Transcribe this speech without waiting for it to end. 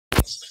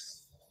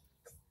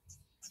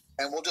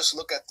And we'll just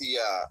look at the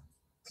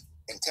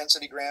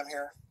intensity gram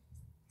here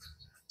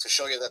to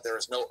show you that there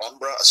is no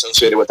umbra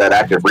associated with that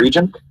active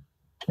region.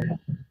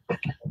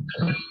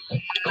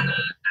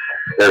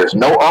 There is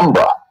no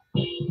umbra.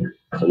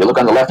 So you look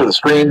on the left of the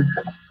screen,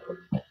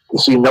 you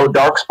see no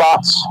dark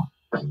spots.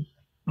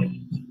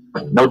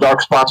 No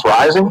dark spots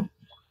rising.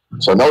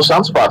 So no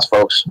sunspots,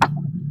 folks.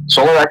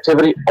 Solar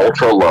activity,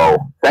 ultra low.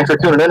 Thanks for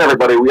tuning in,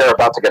 everybody. We are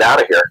about to get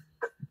out of here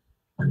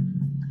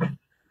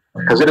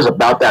because it is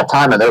about that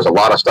time and there's a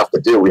lot of stuff to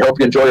do. We hope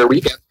you enjoy your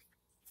weekend.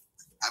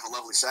 Have a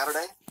lovely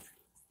Saturday.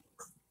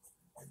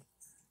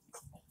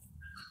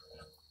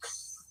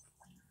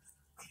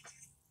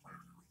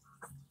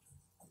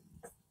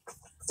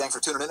 Thanks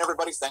for tuning in,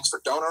 everybody. Thanks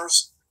for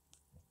donors.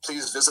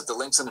 Please visit the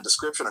links in the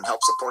description and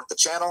help support the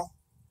channel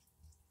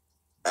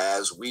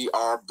as we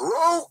are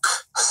broke.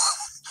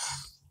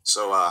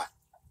 So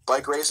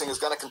bike racing is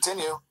going to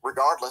continue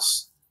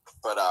regardless,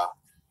 but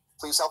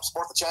please help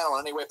support the channel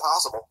in any way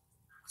possible.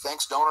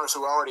 Thanks donors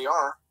who already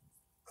are.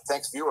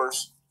 Thanks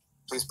viewers.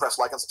 Please press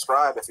like and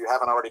subscribe if you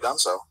haven't already done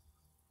so.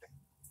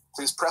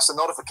 Please press the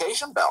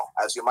notification bell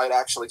as you might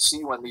actually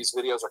see when these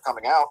videos are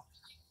coming out.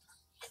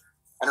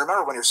 And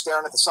remember, when you're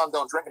staring at the sun,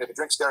 don't drink it. If you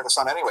drink, stare at the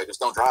sun anyway. Just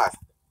don't drive.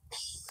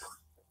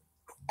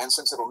 And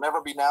since it'll never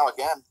be now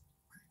again,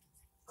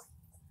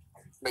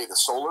 may the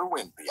solar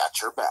wind be at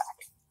your back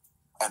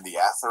and the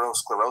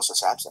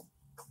atherosclerosis absent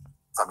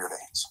from your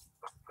veins.